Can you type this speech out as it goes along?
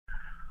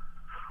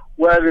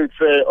Well, it's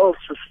all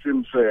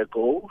systems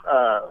go.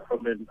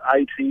 From an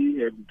IT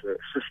and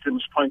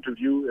systems point of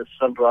view, as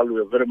Sanral,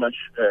 we're very much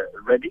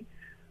ready.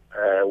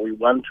 We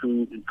want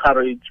to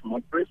encourage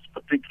motorists,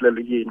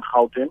 particularly here in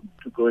Gauteng,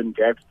 to go and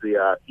get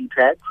their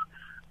e-tags.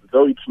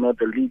 Though it's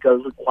not a legal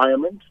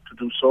requirement to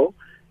do so,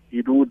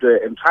 it would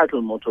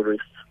entitle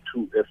motorists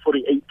to a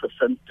 48%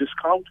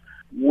 discount.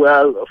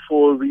 Well,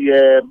 for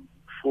the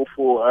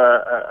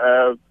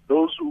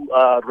those who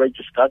are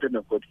registered and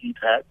have got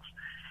e-tags,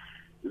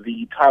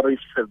 the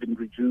tariffs have been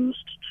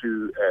reduced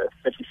to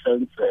 30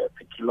 cents per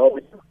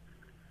kilometer.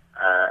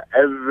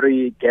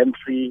 Every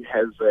gantry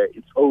has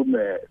its own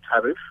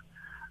tariff.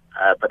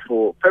 But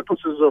for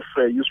purposes of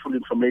useful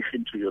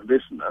information to your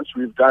listeners,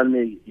 we've done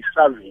a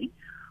survey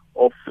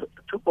of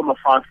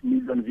 2.5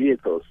 million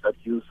vehicles that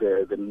use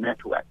the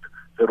network,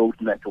 the road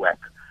network.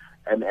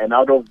 And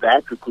out of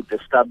that, we could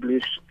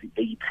establish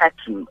a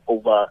pattern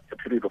over a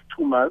period of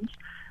 2 months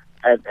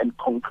and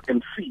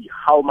see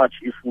how much,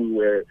 if we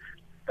were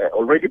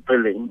already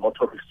billing,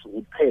 motorists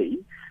would pay.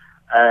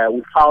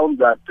 We found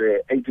that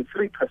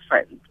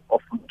 83%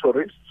 of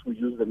motorists who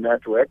use the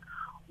network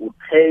would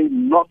pay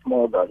not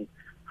more than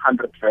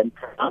 100 rand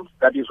per month.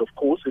 That is, of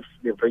course, if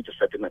they've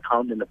registered an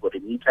account and they've got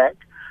an e-tag.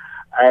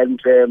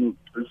 And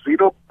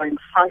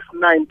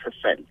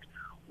 0.59%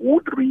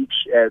 would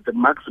reach the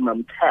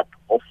maximum cap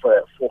of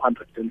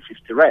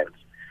 450 rands.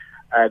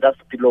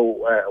 That's below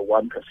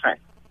 1%.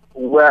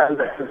 Well,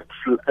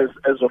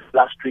 as of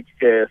last week,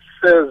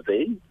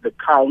 Thursday, the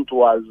count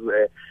was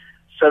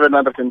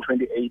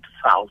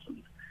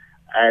 728,000.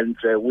 And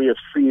we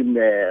have seen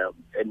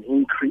an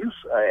increase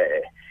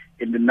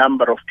in the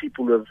number of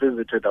people who have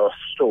visited our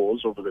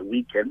stores over the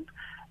weekend.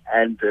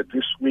 And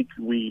this week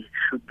we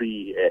should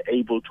be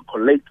able to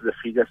collect the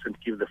figures and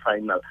give the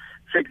final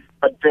figure.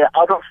 But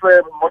out of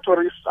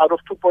motorists, out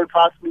of 2.5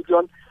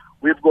 million,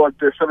 we've got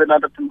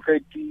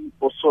 730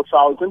 or so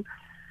thousand.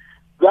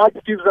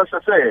 That gives us a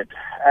third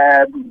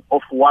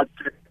of what,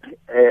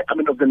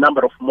 of the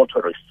number of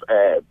motorists.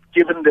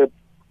 Given the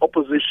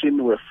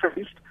opposition we're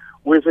faced,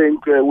 we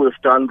think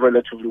we've done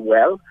relatively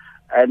well.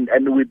 And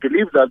we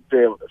believe that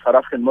the South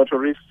African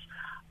motorists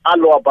are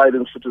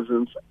law-abiding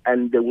citizens,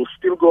 and they will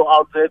still go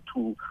out there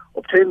to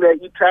obtain their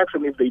e-tags,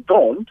 and if they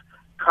don't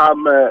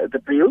come the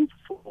bill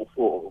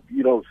for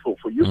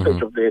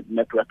usage of the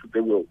network,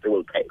 they will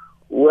pay.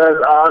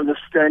 Well, our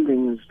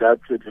understanding is that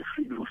the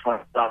Freedom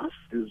Fund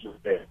is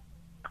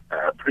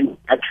bring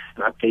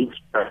action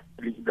against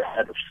the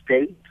head of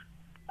state,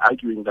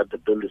 arguing that the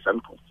bill is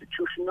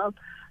unconstitutional,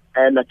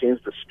 and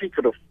against the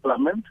Speaker of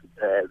Parliament.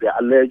 They are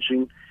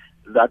alleging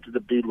that the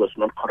bill was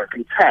not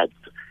correctly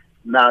tagged.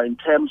 Now, in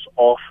terms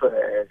of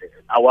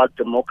our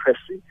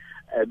democracy,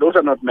 those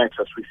are not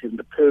matters within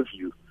the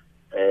purview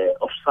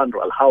of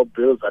Sanral. How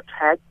bills are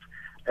tagged,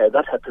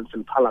 that happens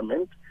in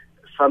Parliament.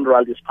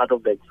 Sanral is part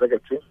of the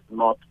executive,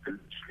 not the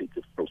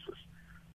legislative process.